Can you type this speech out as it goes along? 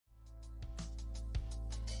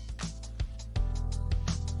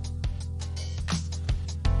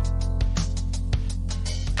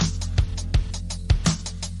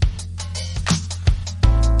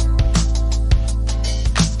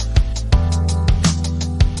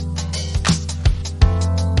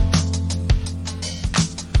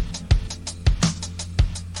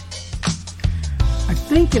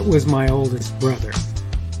think it was my oldest brother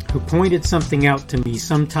who pointed something out to me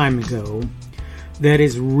some time ago that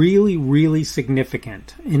is really, really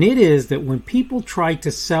significant. And it is that when people try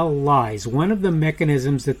to sell lies, one of the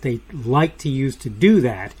mechanisms that they like to use to do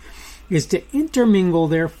that is to intermingle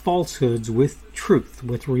their falsehoods with truth,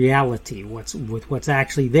 with reality, with what's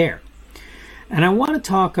actually there. And I want to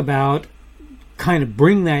talk about, kind of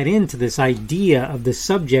bring that into this idea of the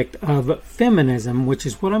subject of feminism, which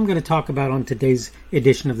is what I'm going to talk about on today's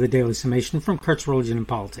edition of the Daily Summation from Kurt's Religion and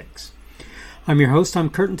Politics. I'm your host,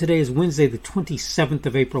 I'm Kurt, and today is Wednesday, the 27th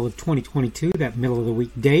of April of 2022, that middle of the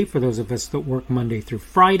week day for those of us that work Monday through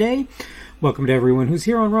Friday. Welcome to everyone who's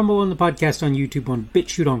here on Rumble, on the podcast, on YouTube, on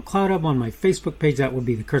BitChute, on CloudHub, on my Facebook page. That would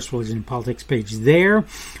be the Kurt's Religion and Politics page there,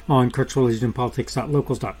 on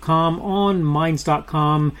kurtzreligionandpolitics.locals.com, on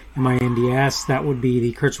minds.com, MINDS. That would be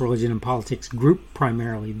the Kurt's Religion and Politics group,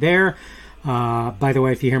 primarily there. By the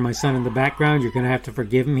way, if you hear my son in the background, you're going to have to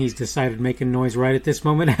forgive him. He's decided making noise right at this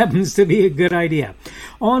moment happens to be a good idea.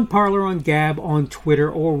 On Parler, on Gab, on Twitter,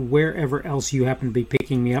 or wherever else you happen to be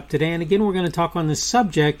picking me up today. And again, we're going to talk on the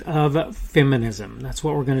subject of feminism. That's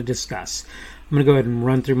what we're going to discuss. I'm going to go ahead and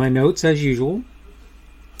run through my notes as usual.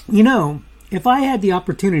 You know, if I had the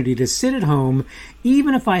opportunity to sit at home,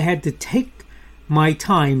 even if I had to take my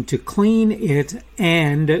time to clean it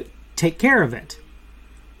and take care of it,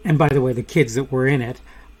 and by the way, the kids that were in it,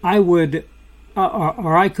 I would,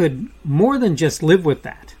 or I could more than just live with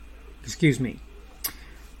that. Excuse me.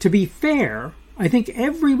 To be fair, I think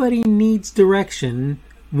everybody needs direction.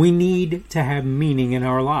 We need to have meaning in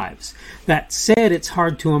our lives. That said, it's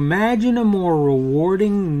hard to imagine a more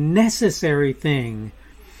rewarding, necessary thing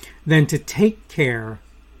than to take care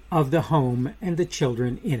of the home and the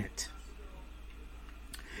children in it.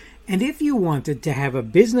 And if you wanted to have a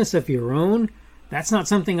business of your own, that's not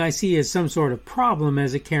something I see as some sort of problem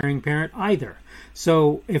as a caring parent either.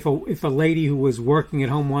 So if a lady who was working at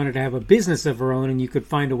home wanted to have a business of her own and you could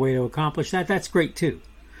find a way to accomplish that, that's great too.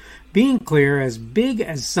 Being clear, as big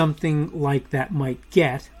as something like that might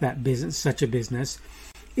get, that business, such a business,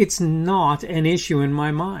 it's not an issue in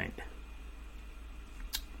my mind.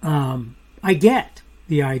 I get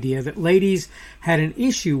the idea that ladies had an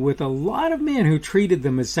issue with a lot of men who treated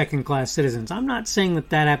them as second-class citizens. I'm not saying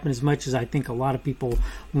that happened as much as I think a lot of people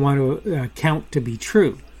want to count to be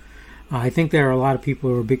true. I think there are a lot of people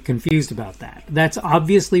who are a bit confused about that. That's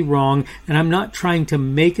obviously wrong, and I'm not trying to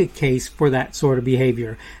make a case for that sort of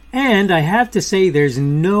behavior. And I have to say there's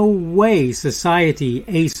no way a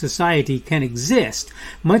society can exist,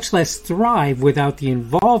 much less thrive, without the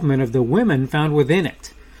involvement of the women found within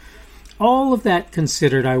it. All of that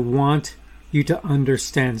considered, I want you to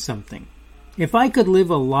understand something. If I could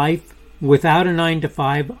live a life without a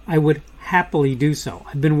 9-to-5, I would happily do so.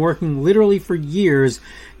 I've been working literally for years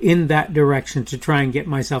in that direction to try and get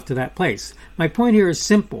myself to that place. My point here is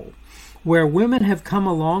simple. Where women have come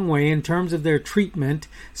a long way in terms of their treatment,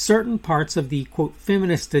 certain parts of the, quote,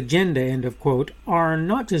 feminist agenda, end of quote, are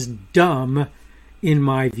not just dumb, in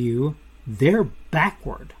my view, they're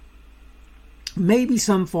backward. Maybe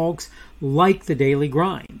some folks like the daily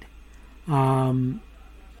grind,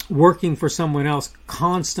 working for someone else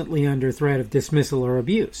constantly under threat of dismissal or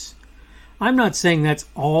abuse. I'm not saying that's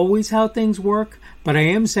always how things work, but I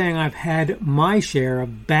am saying I've had my share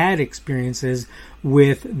of bad experiences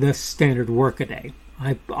with the standard workaday.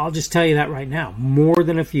 I'll just tell you that right now. More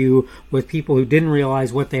than a few with people who didn't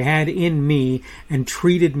realize what they had in me and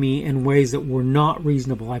treated me in ways that were not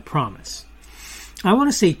reasonable, I promise. I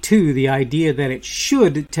want to say, too, the idea that it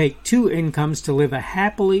should take two incomes to live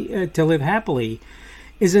happily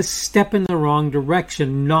is a step in the wrong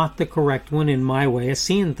direction, not the correct one in my way of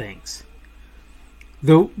seeing things.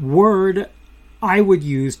 The word I would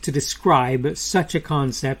use to describe such a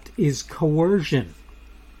concept is coercion.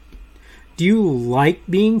 Do you like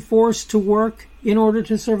being forced to work in order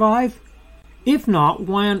to survive? If not,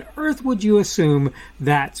 why on earth would you assume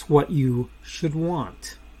that's what you should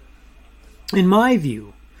want? In my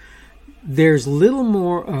view, there's little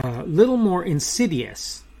more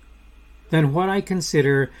insidious than what I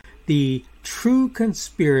consider the true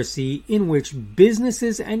conspiracy in which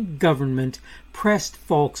businesses and government pressed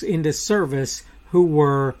folks into service who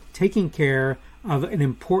were taking care of an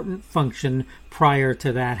important function prior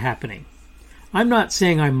to that happening. I'm not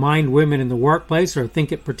saying I mind women in the workplace or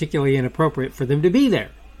think it particularly inappropriate for them to be there.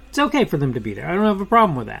 It's okay for them to be there. I don't have a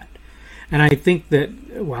problem with that. And I think that,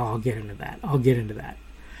 well, I'll get into that.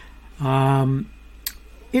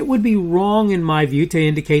 It would be wrong, in my view, to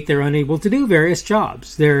indicate they're unable to do various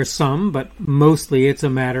jobs. There are some, but mostly it's a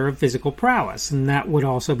matter of physical prowess. And that would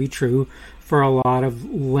also be true for a lot of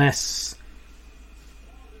less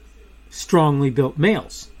strongly built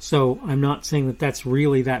males. So I'm not saying that that's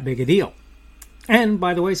really that big a deal. And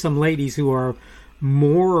by the way, some ladies who are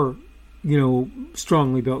more,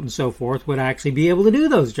 strongly built and so forth would actually be able to do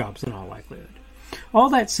those jobs in all likelihood. All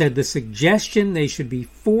that said, the suggestion they should be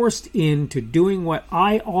forced into doing what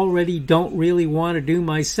I already don't really want to do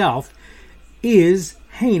myself is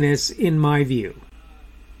heinous in my view.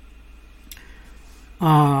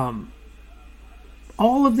 All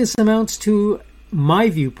of this amounts to my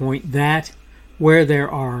viewpoint that where there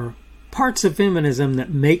are parts of feminism that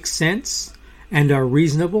make sense and are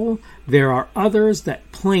reasonable, there are others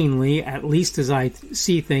that plainly, at least as I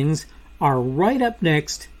see things, are right up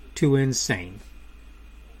next to insane.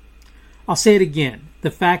 I'll say it again.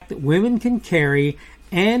 The fact that women can carry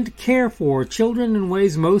and care for children in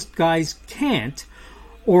ways most guys can't,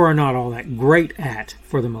 or are not all that great at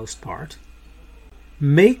for the most part,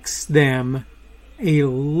 makes them a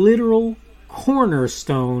literal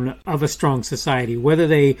cornerstone of a strong society, whether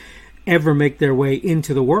they ever make their way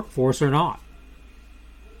into the workforce or not.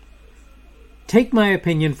 Take my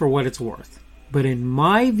opinion for what it's worth. But in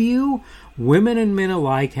my view, women and men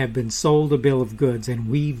alike have been sold a bill of goods, and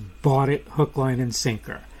we've bought it hook, line, and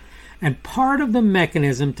sinker. And part of the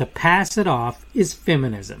mechanism to pass it off is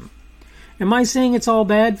feminism. Am I saying it's all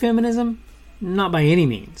bad feminism? Not by any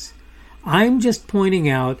means. I'm just pointing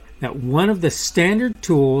out that one of the standard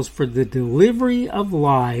tools for the delivery of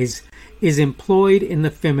lies is employed in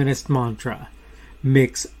the feminist mantra.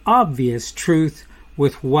 Mix obvious truth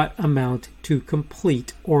with what amount to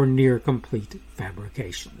complete or near complete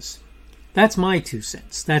fabrications. That's my 2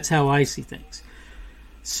 cents. That's how I see things.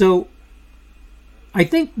 So, I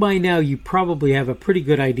think by now you probably have a pretty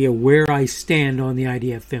good idea where I stand on the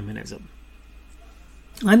idea of feminism.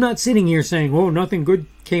 I'm not sitting here saying, oh, nothing good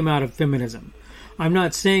came out of feminism. I'm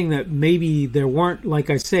not saying that maybe there weren't, like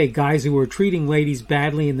I say, guys who were treating ladies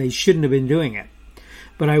badly and they shouldn't have been doing it.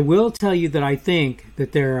 But I will tell you that I think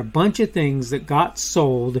that there are a bunch of things that got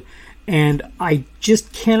sold, and I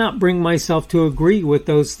just cannot bring myself to agree with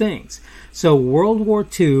those things. So World War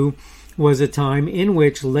II was a time in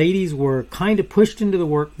which ladies were kind of pushed into the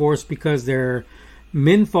workforce because their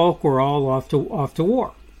menfolk were all off to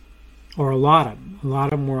war, or a lot of them. A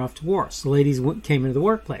lot of them were off to war. So ladies came into the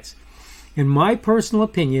workplace. In my personal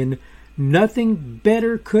opinion, nothing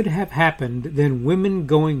better could have happened than women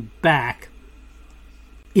going back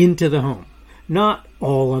into the home. Not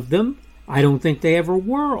all of them. I don't think they ever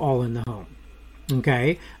were all in the home.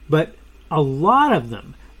 Okay? But a lot of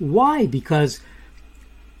them. Why? Because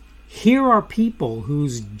here are people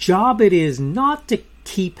whose job it is not to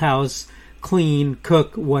keep house clean,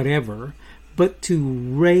 cook, whatever, but to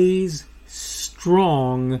raise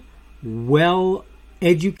strong,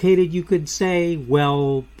 well-educated, you could say,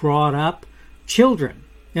 well-brought-up children.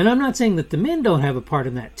 And I'm not saying that the men don't have a part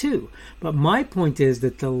in that too, but my point is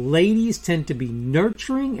that the ladies tend to be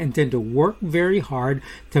nurturing and tend to work very hard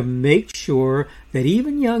to make sure that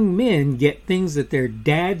even young men get things that their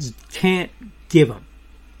dads can't give them.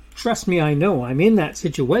 Trust me, I know. I'm in that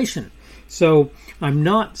situation. So I'm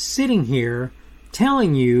not sitting here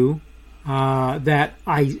telling you that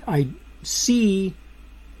I see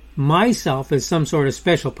myself as some sort of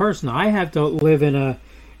special person. I have to live in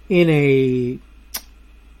a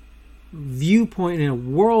viewpoint, in a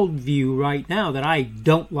worldview right now that I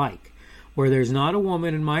don't like, where there's not a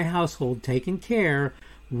woman in my household taking care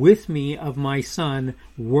with me of my son,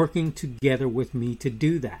 working together with me to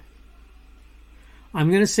do that. I'm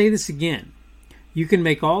going to say this again. You can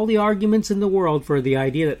make all the arguments in the world for the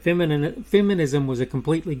idea that feminism was a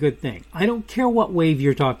completely good thing. I don't care what wave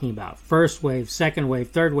you're talking about. First wave, second wave,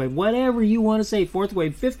 third wave, whatever you want to say, fourth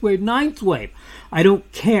wave, fifth wave, ninth wave. I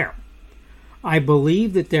don't care. I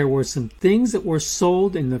believe that there were some things that were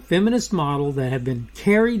sold in the feminist model that have been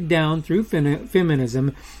carried down through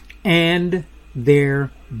feminism, and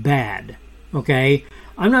they're bad. Okay?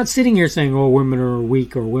 I'm not sitting here saying, oh, women are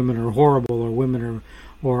weak, or women are horrible, or women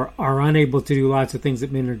are unable to do lots of things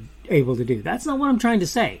that men are able to do. That's not what I'm trying to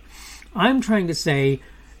say. I'm trying to say,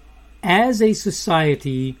 as a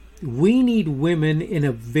society, we need women in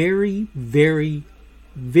a very, very,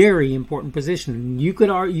 very important position. And you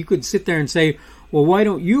could sit there and say, well, why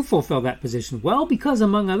don't you fulfill that position? Well, because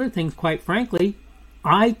among other things, quite frankly,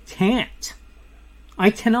 I can't.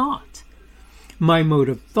 I cannot. My mode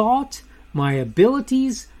of thought, my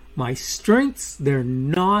abilities, my strengths, they're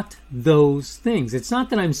not those things. It's not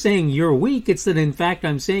that I'm saying you're weak. It's that, in fact,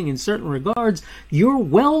 I'm saying in certain regards, you're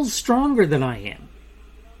well stronger than I am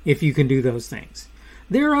if you can do those things.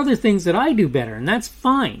 There are other things that I do better, and that's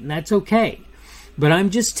fine. That's okay. But I'm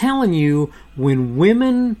just telling you, when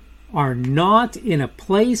women are not in a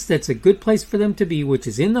place that's a good place for them to be, which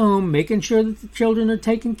is in the home, making sure that the children are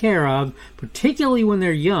taken care of, particularly when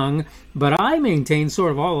they're young, but I maintain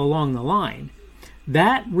sort of all along the line,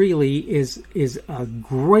 that really is a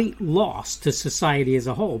great loss to society as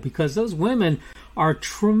a whole, because those women are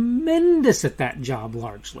tremendous at that job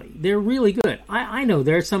largely. They're really good. I know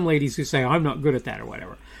there are some ladies who say, I'm not good at that or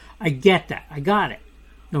whatever. I get that. I got it.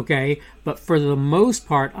 Okay? But for the most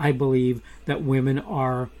part, I believe that women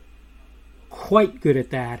are quite good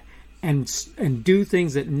at that and do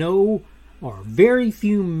things that no or very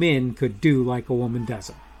few men could do like a woman does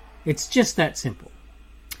them. It's just that simple.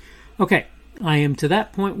 Okay, I am to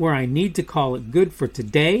that point where I need to call it good for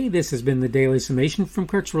today. This has been the Daily Summation from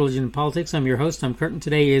Kurt's Religion and Politics. I'm your host. I'm Kurt, and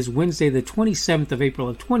today is Wednesday, the 27th of April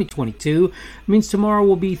of 2022. It means tomorrow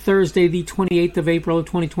will be Thursday, the 28th of April of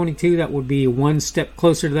 2022. That would be one step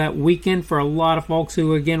closer to that weekend for a lot of folks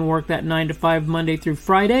who, again, work that 9 to 5 Monday through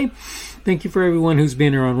Friday. Thank you for everyone who's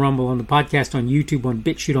been here on Rumble, on the podcast, on YouTube, on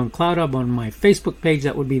BitChute, on CloudHub, on my Facebook page.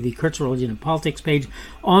 That would be the Kurt's Religion and Politics page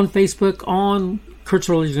on Facebook, on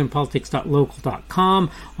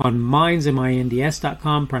kurtzreligionandpolitics.local.com, on Minds,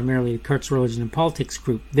 MINDS.com, primarily the Kurt's Religion and Politics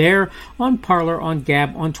group there, on Parler, on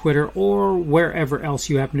Gab, on Twitter, or wherever else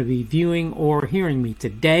you happen to be viewing or hearing me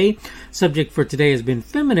today. Subject for today has been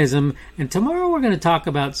feminism, and tomorrow we're going to talk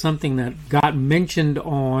about something that got mentioned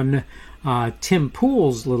on Tim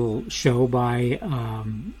Pool's little show by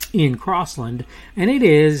Ian Crossland, and it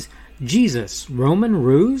is Jesus, Roman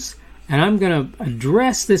ruse. And I'm going to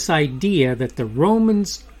address this idea that the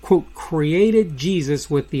Romans, quote, created Jesus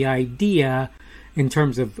with the idea in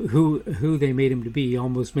terms of who they made him to be,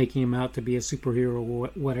 almost making him out to be a superhero or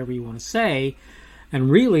whatever you want to say,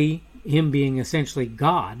 and really him being essentially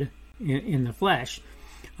God in the flesh.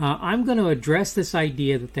 I'm going to address this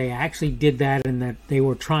idea that they actually did that and that they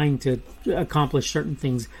were trying to accomplish certain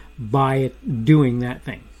things by doing that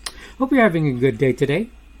thing. Hope you're having a good day today.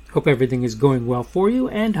 Hope everything is going well for you,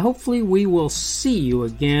 and hopefully we will see you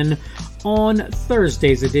again on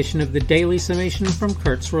Thursday's edition of the Daily Summation from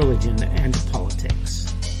Kurt's Religion and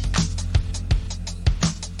Politics.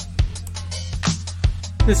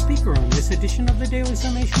 The speaker on this edition of the Daily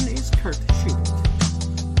Summation is Kurt Schubert.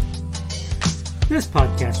 This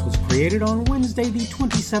podcast was created on Wednesday, the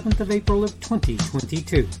 27th of April of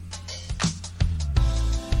 2022.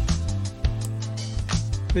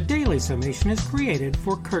 The Daily Summation is created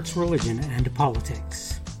for Kurt's Religion and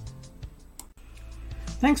Politics.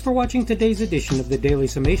 Thanks for watching today's edition of the Daily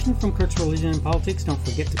Summation from Kurt's Religion and Politics. Don't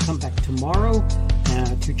forget to come back tomorrow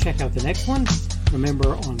to check out the next one.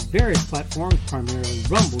 Remember, on various platforms, primarily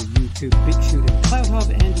Rumble, YouTube, BitChute, and CloudHub,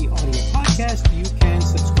 and the audio podcast, you can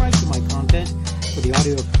subscribe to my content. For the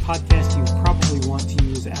audio podcast, you probably want to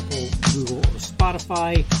use Apple, Google, or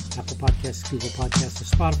Spotify. Apple Podcasts, Google Podcasts, or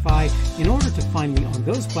Spotify. In order to find me on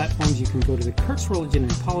those platforms, you can go to the Kurt's Religion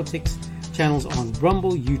and Politics channels on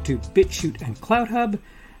Rumble, YouTube, BitChute, and CloudHub.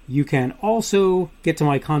 You can also get to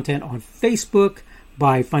my content on Facebook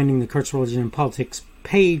by finding the Kurt's Religion and Politics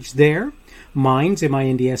page there. Minds,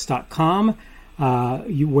 MINDS.com,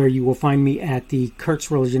 where you will find me at the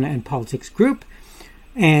Kurt's Religion and Politics group.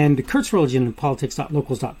 And Kurt's Religion and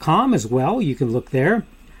Politics.locals.com as well. You can look there.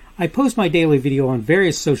 I post my daily video on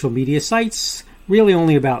various social media sites, really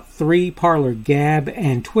only about 3, Parler, Gab,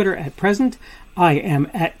 and Twitter at present. I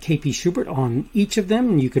am at KP Schubert on each of them,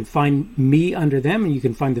 and you can find me under them, and you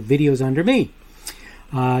can find the videos under me.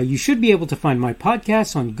 You should be able to find my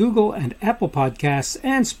podcasts on Google and Apple Podcasts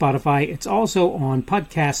and Spotify. It's also on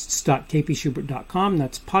podcasts.kpschubert.com.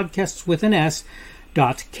 That's podcasts with an S.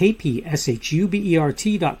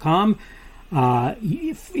 .kpschubert.com.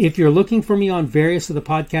 If you're looking for me on various of the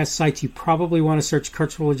podcast sites, you probably want to search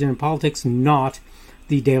Kurt's Religion and Politics, not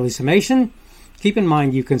the Daily Summation. Keep in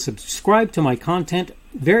mind you can subscribe to my content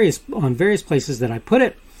on various places that I put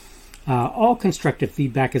it. All constructive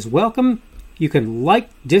feedback is welcome. You can like,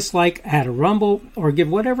 dislike, add a rumble, or give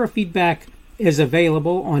whatever feedback is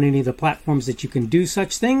available on any of the platforms that you can do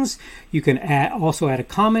such things. You can also add a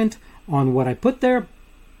comment on what I put there.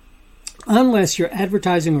 Unless you're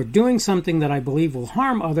advertising or doing something that I believe will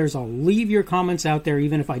harm others, I'll leave your comments out there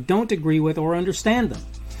even if I don't agree with or understand them.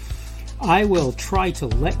 I will try to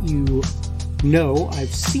let you know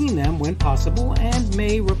I've seen them when possible and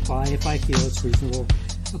may reply if I feel it's reasonable,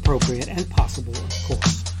 appropriate, and possible, of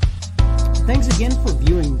course. Thanks again for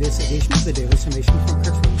viewing this edition of the Daily Summation from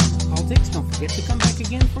Kurt's Religion and Politics. Don't forget to come back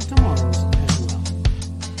again for tomorrow's as well.